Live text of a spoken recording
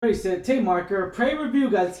Ready, set, tape marker, pray review,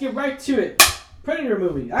 guys. Let's get right to it. Predator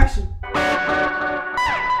movie, action.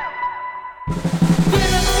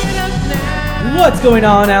 What's going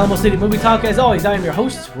on, Alamo City Movie Talk? As always, I am your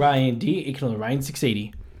host, Ryan D, aka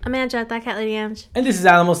Ryan680. I'm Anja, that cat lady Ange. And this is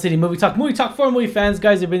Alamo City Movie Talk for movie fans.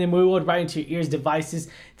 Guys, have been in the movie world right into your ears, devices.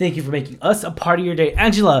 Thank you for making us a part of your day.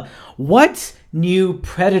 Angela, what new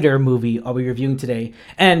Predator movie are we reviewing today?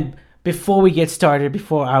 And before we get started,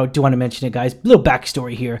 I do want to mention it, guys, little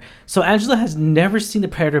backstory here. So Angela has never seen the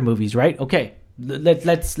Predator movies, right? Okay.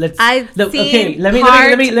 Let's. I've seen okay, let me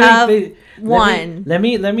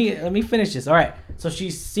finish this. All right. So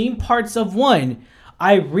she's seen parts of one.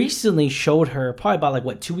 I recently showed her probably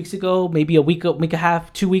about 2 weeks ago, maybe a week and a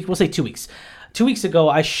half, 2 weeks. We'll say 2 weeks. 2 weeks ago,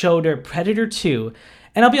 I showed her Predator 2.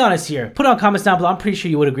 And I'll be honest here. Put on comments down below. I'm pretty sure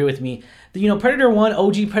you would agree with me. Predator 1,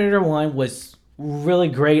 OG Predator 1 was really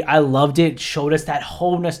great. I loved it. Showed us that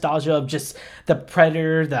whole nostalgia of just the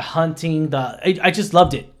Predator, the hunting, I just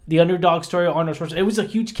loved it. The underdog story, Arnold Schwarzenegger. It was a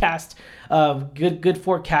huge cast, good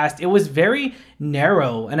forecast. It was very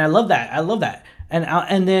narrow, and I love that.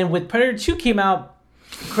 And then with Predator 2 came out,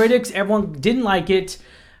 critics, everyone didn't like it.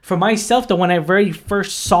 For myself, though, when I very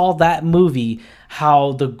first saw that movie,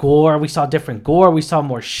 how the gore, we saw different gore, we saw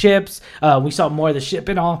more ships, we saw more of the ship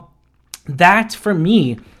and all. That, for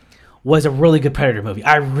me, was a really good Predator movie.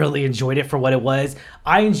 I really enjoyed it for what it was.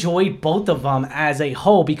 I enjoyed both of them as a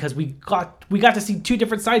whole because we got to see two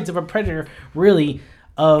different sides of a Predator, really,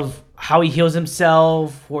 of how he heals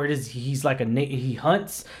himself, where he's like he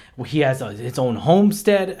hunts, he has his own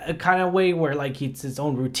homestead kind of way where it's his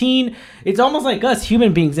own routine. It's almost like us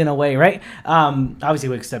human beings in a way, right?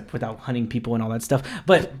 Obviously, except without hunting people and all that stuff.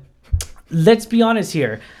 But let's be honest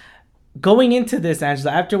here. Going into this,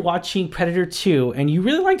 Angela, after watching Predator 2, and you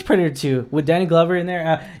really liked Predator 2 with Danny Glover in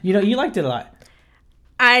there, you liked it a lot.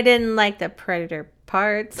 I didn't like the Predator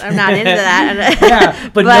parts. I'm not into that. Yeah,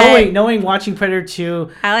 but knowing watching Predator 2,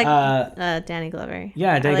 I like Danny Glover.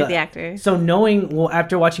 Yeah, I like the actor. So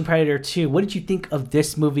after watching Predator 2, what did you think of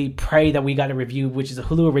this movie, Prey, that we got to review, which is a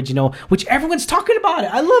Hulu original, which everyone's talking about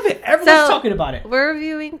it. I love it. Everyone's talking about it. We're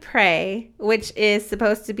reviewing Prey, which is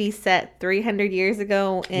supposed to be set 300 years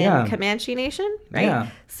ago in Comanche Nation, right? Yeah.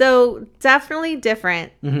 So definitely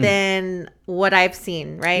different than what I've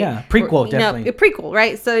seen, right? Yeah, prequel, definitely. A prequel,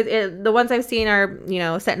 right? So the ones I've seen are,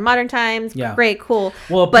 set in modern times. Yeah. Great, cool.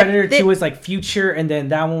 Well, Predator 2 was future, and then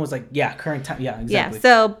that one was current time. Yeah, exactly. Yeah,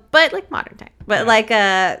 so, but modern time. But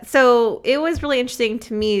so it was really interesting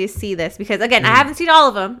to me to see this because, again, I haven't seen all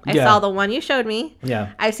of them. I saw the one you showed me.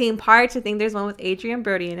 Yeah. I've seen parts. I think there's one with Adrian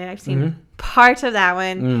Brody in it. I've seen parts of that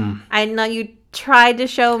one. I know you tried to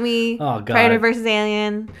show me Predator versus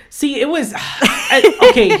Alien. See, it was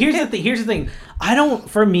okay. Here's the thing.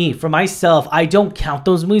 For myself, I don't count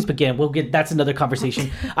those movies. But again, that's another conversation.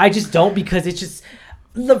 I just don't because it's just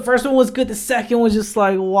the first one was good. The second was just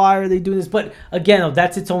why are they doing this? But again,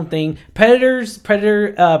 that's its own thing. Predators,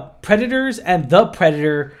 and the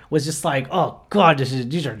Predator was just oh god,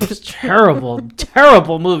 these are just terrible,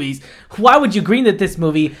 terrible movies. Why would you greenlight this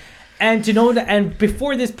movie? And to know that, and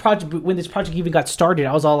before this project, when this project even got started,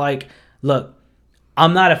 I was all look,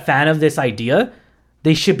 I'm not a fan of this idea.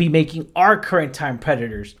 They should be making our current time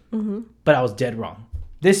Predators. But I was dead wrong.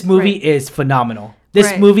 This movie is phenomenal.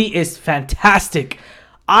 This movie is fantastic.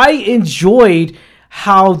 I enjoyed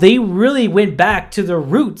how they really went back to the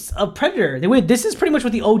roots of Predator. This is pretty much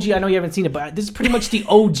what the OG, I know you haven't seen it, but this is pretty much the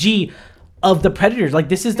OG of the Predators.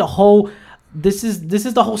 This is the whole... This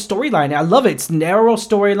is the whole storyline. I love it. It's narrow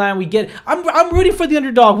storyline. We get. I'm rooting for the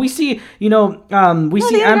underdog. We see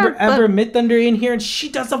Amber Midthunder in here, and she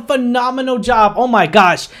does a phenomenal job. Oh my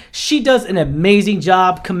gosh, she does an amazing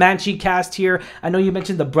job. Comanche cast here. I know you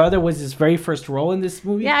mentioned the brother was his very first role in this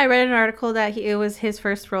movie. Yeah, I read an article that it was his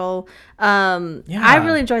first role. I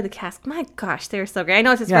really enjoyed the cast. My gosh, they were so great. I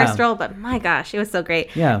know it's his first role, but my gosh, it was so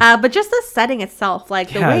great. Yeah. But just the setting itself, the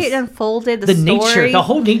way it unfolded, the story, nature, the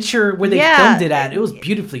whole nature where they filmed it at, it was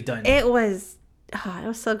beautifully done. It was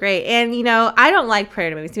so great. And I don't like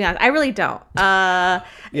Predator movies, to be honest. I really don't.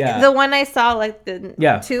 The one I saw,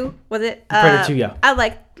 the 2, was it? Predator 2, yeah.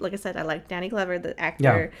 Like I said, I like Danny Glover, the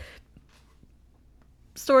actor. Yeah.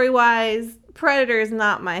 Story-wise, Predator is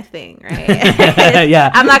not my thing, right?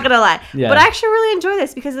 Yeah. I'm not gonna lie. Yeah. But I actually really enjoyed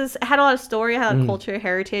this because it had a lot of story, it had a culture,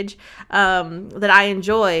 heritage that I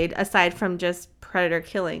enjoyed aside from just Predator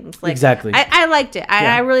killings. Exactly. I liked it.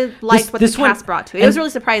 I really liked what the cast brought to it. It was really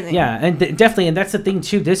surprising. Yeah, and definitely, and that's the thing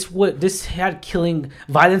too. This had killing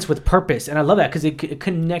violence with purpose, and I love that because it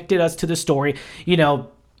connected us to the story.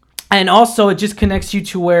 And also, it just connects you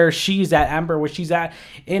to where she's at, Amber, where she's at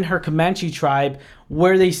in her Comanche tribe,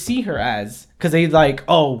 where they see her as, because they like,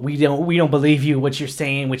 oh, we don't believe you what you're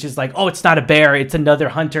saying, which is like, oh, it's not a bear, it's another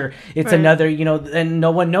hunter, it's another, and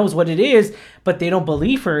no one knows what it is, but they don't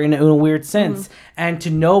believe her in a weird sense. And to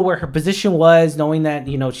know where her position was, knowing that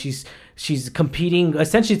she's competing,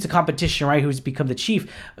 essentially it's a competition, right? Who's become the chief,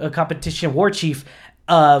 a competition war chief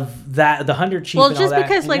of that, the hunter chief. Well, and just all that.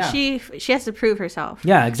 because And she has to prove herself.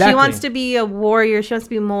 Yeah, exactly. She wants to be a warrior. She wants to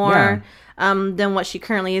be more than what she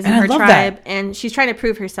currently is in her tribe, that. and she's trying to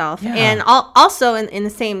prove herself. Yeah. And also in the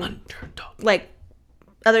same like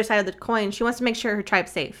other side of the coin, she wants to make sure her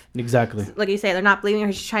tribe's safe. Exactly. Like you say, they're not believing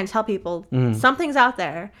her. She's trying to tell people something's out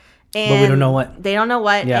there, and but we don't know what. They don't know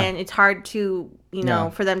what, Yeah. and it's hard to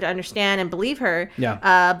for them to understand and believe her.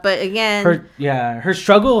 Yeah. But again, her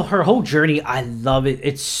struggle, her whole journey, I love it.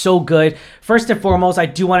 It's so good. First and foremost, I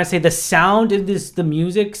do want to say the sound in the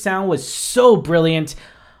music sound was so brilliant.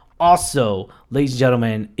 Also, ladies and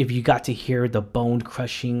gentlemen, if you got to hear the bone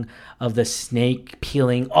crushing of the snake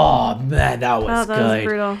peeling, oh man, that was good. Was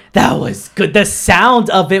brutal. That was good. The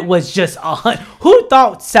sound of it was just who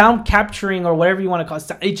thought sound capturing or whatever you want to call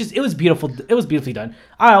it, it was beautiful. It was beautifully done.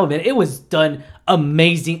 I'll admit it was done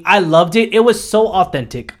amazing. I loved it. It was so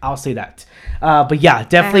authentic. I'll say that. But yeah,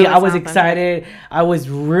 definitely I was excited. I was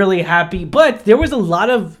really happy. But there was a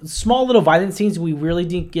lot of small little violent scenes we really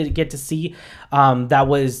didn't get to see.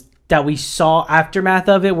 That we saw aftermath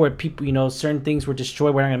of it, where people, certain things were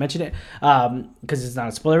destroyed. We're not gonna mention it because it's not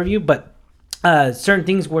a spoiler review, but certain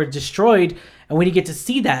things were destroyed, and we didn't get to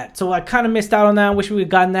see that. So I kind of missed out on that. I wish we would have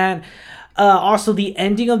gotten that. Also, the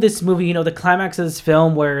ending of this movie, the climax of this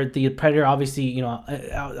film, where the predator obviously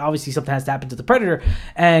something has to happen to the predator,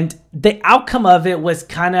 and the outcome of it was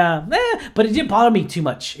kind of, but it didn't bother me too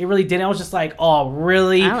much. It really didn't. I was just like, oh,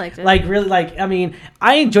 really? I liked it. I mean,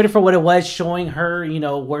 I enjoyed it for what it was, showing her,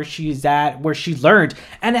 where she's at, where she learned,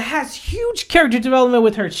 and it has huge character development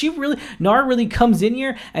with her. Nara really comes in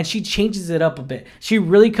here and she changes it up a bit. She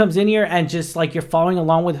really comes in here and just like you're following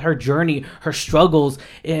along with her journey, her struggles,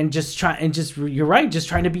 and you're right, just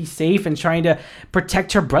trying to be safe and trying to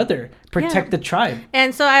protect her brother, protect the tribe.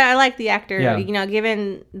 And so I like the actor, Yeah.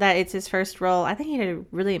 Given that it's his first role, I think he did a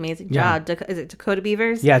really amazing job. Is it Dakota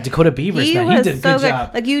Beavers? Yeah, Dakota Beavers, he man. He did a good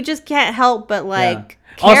job. Like, you just can't help but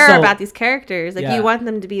care Also, about these characters. Like, you want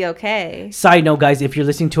them to be okay. Side note, guys, if you're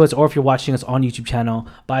listening to us or if you're watching us on YouTube channel,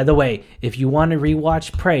 by the way, if you want to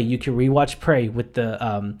rewatch Prey, you can rewatch Prey with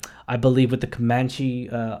the, I believe with the Comanche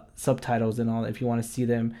subtitles and all. If you want to see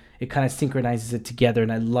them, it kind of synchronizes it together,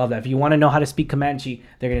 and I love that. If you want to know how to speak Comanche,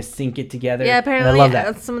 they're going to sync it together. Yeah, apparently, I love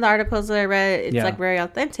that. Some of the articles that I read, it's like very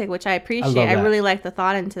authentic, which I appreciate. I really like the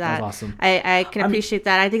thought into that. That's awesome. I can appreciate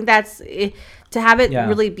that. I think that's to have it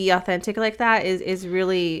really be authentic like that is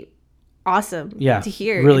really awesome to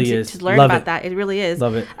hear. Really and is. To learn love about it. that. It really is.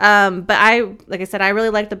 Love it. But like I said, I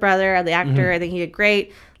really like the brother, the actor. Mm-hmm. I think he did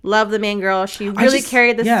great. Love the main girl. She really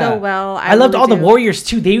carried this so well. I loved all the warriors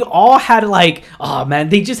too. They all had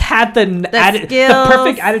they just had the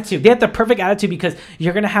perfect attitude. They had the perfect attitude because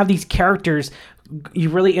you're gonna have these characters. You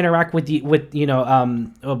really interact with the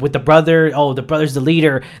brother. Oh, the brother's the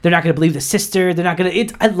leader. They're not gonna believe the sister. They're not gonna.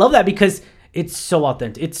 I love that because it's so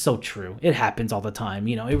authentic. It's so true. It happens all the time.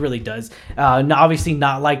 It really does. Obviously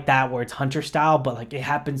not like that where it's Hunter style, but like it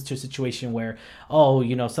happens to a situation where,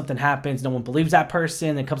 something happens. No one believes that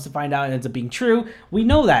person. And comes to find out it ends up being true. We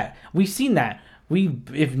know that. We've seen that.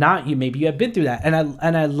 If not, maybe you have been through that.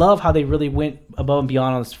 And I love how they really went above and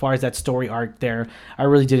beyond as far as that story arc there. I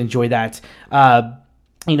really did enjoy that.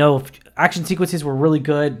 Action sequences were really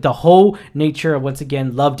good. The whole nature, once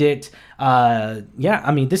again, loved it.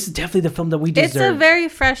 This is definitely the film that we deserve. It's a very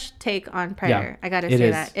fresh take on Predator. I gotta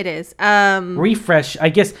say that. It is. Refresh, I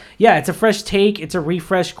guess. Yeah, it's a fresh take. It's a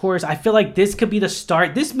refresh course. I feel like this could be the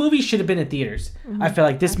start. This movie should have been in theaters. Mm-hmm. I feel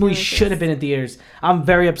like this movie should have been in theaters. I'm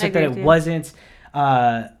very upset that it wasn't.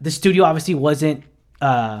 The studio obviously wasn't,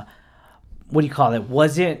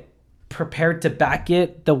 wasn't prepared to back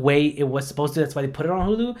it the way it was supposed to. That's why they put it on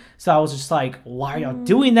Hulu. So I was just like, why are y'all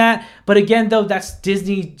doing that? But again, though, that's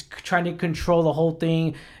Disney trying to control the whole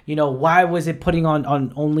thing. Why was it putting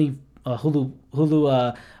on only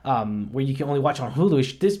Hulu, where you can only watch on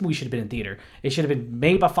Hulu? This movie should have been in theater. It should have been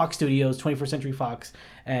made by Fox Studios, 21st Century Fox,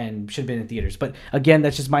 and should have been in theaters. But again,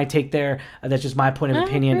 that's just my take there. That's just my point of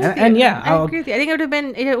opinion. I agree with you. I think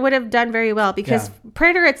it would have done very well because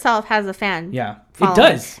Predator itself has a fan. Yeah,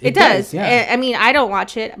 following. It does. Yeah. I mean, I don't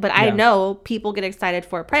watch it, but I know people get excited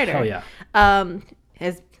for Predator. Hell yeah.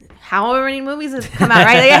 As however many movies have come out,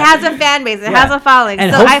 right? Like, it has a fan base. It has a following.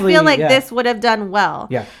 And so I feel like this would have done well.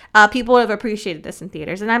 Yeah. People would have appreciated this in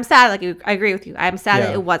theaters. And I'm sad. Like, I agree with you. I'm sad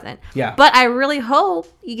that it wasn't. Yeah. But I really hope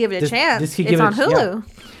you give it a chance. It's on Hulu.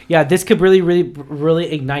 Yeah, this could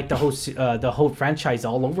really ignite the whole franchise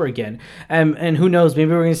all over again. And who knows,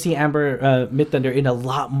 maybe we're gonna see Amber Midthunder in a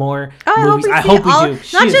lot more movies. I hope we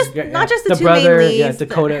do. Not just the two main leads,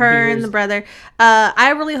 Dakota, her and the brother. I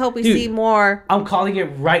really hope we see more. I'm calling it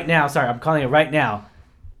right now.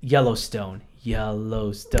 Yellowstone.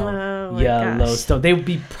 Yellowstone. Gosh. They would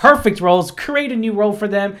be perfect roles. Create a new role for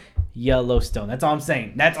them. Yellowstone. That's all I'm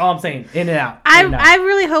saying. In and out. I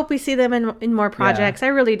really hope we see them in more projects. I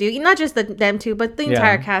really do. Not just them two, but the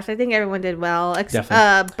entire cast. I think everyone did well.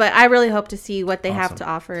 Definitely. But I really hope to see what they have to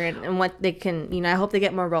offer and what they can. I hope they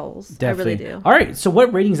get more roles. Definitely. I really do. All right. So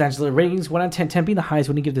what ratings, Angela? Ratings 1 out of 10. 10 being the highest.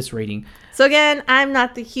 What do you give this rating? So again, I'm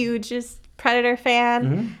not the hugest Predator fan.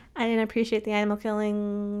 Mm-hmm. I didn't appreciate the animal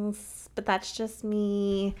killings, but that's just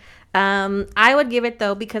me. I would give it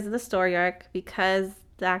though because of the story arc, because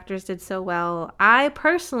the actors did so well. I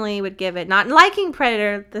personally would give it, not liking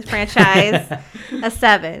Predator, the franchise, a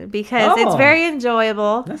 7 because it's very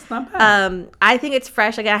enjoyable. That's not bad. I think it's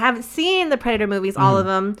fresh. Again, I haven't seen the Predator movies, all of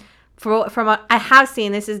them. From what I have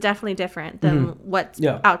seen, this is definitely different than what's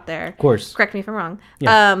out there. Of course. Correct me if I'm wrong.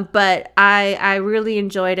 Yeah. But I really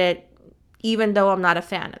enjoyed it, even though I'm not a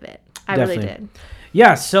fan of it. I really did.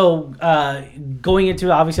 Yeah, so going into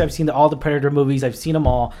it, obviously I've seen all the Predator movies. I've seen them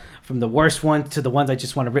all, from the worst ones to the ones I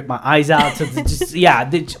just want to rip my eyes out.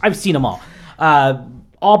 To I've seen them all.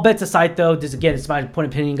 All bets aside, though, it's my point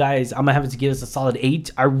of opinion, guys. I'm going to have to give this a solid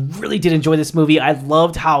 8. I really did enjoy this movie. I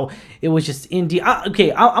loved how it was just Indian.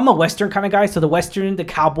 I'm a Western kind of guy, so the Western, the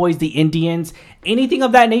cowboys, the Indians, anything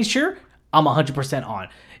of that nature, I'm 100% on.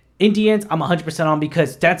 Indians, I'm 100% on,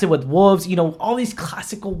 because Dancing with Wolves, all these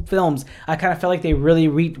classical films, I kind of felt like they really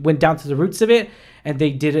went down to the roots of it, and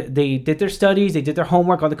they did it. They did their studies, they did their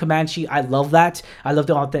homework on the Comanche. I love that. I love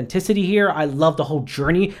the authenticity here. I love the whole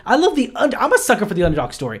journey. I'm a sucker for the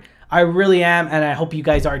underdog story. I really am, and I hope you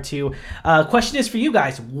guys are too. Question is for you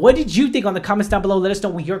guys. What did you think on the comments down below? Let us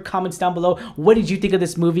know your comments down below. What did you think of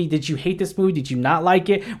this movie? Did you hate this movie? Did you not like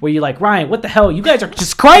it? Were you like, Ryan, what the hell? You guys are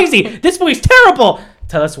just crazy. This movie's terrible.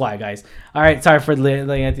 Tell us why, guys. All right, sorry for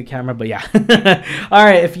laying at the camera, but yeah. All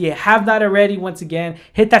right, if you have not already, once again,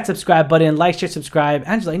 hit that subscribe button. Like, share, subscribe.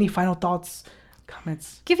 Angela, any final thoughts,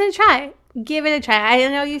 comments? Give it a try. I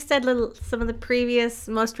know you said some of the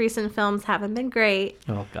most recent films haven't been great.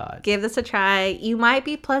 Oh, God. Give this a try. You might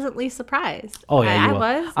be pleasantly surprised. Oh, yeah, I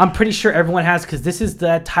was. I'm pretty sure everyone has, because this is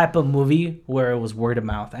the type of movie where it was word of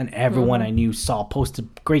mouth, and everyone I knew posted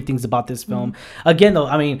great things about this film. Again, though,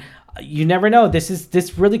 I mean, you never know.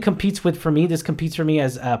 This really competes with, for me, this competes for me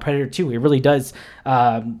as Predator 2. It really does.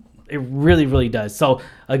 It really, really does. So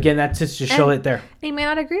again, that's just to show it there. They may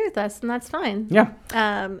not agree with us, and that's fine. Yeah.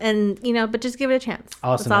 But just give it a chance.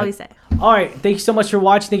 Awesome. That's all we say. All right. Thank you so much for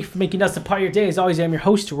watching. Thank you for making us a part of your day. As always, I'm your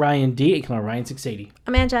host, Ryan D. aka Ryan680.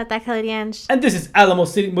 I'm Angela, that Kelly D'Ange. And this is Alamo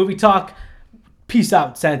City Movie Talk. Peace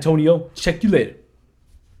out, San Antonio. Check you later.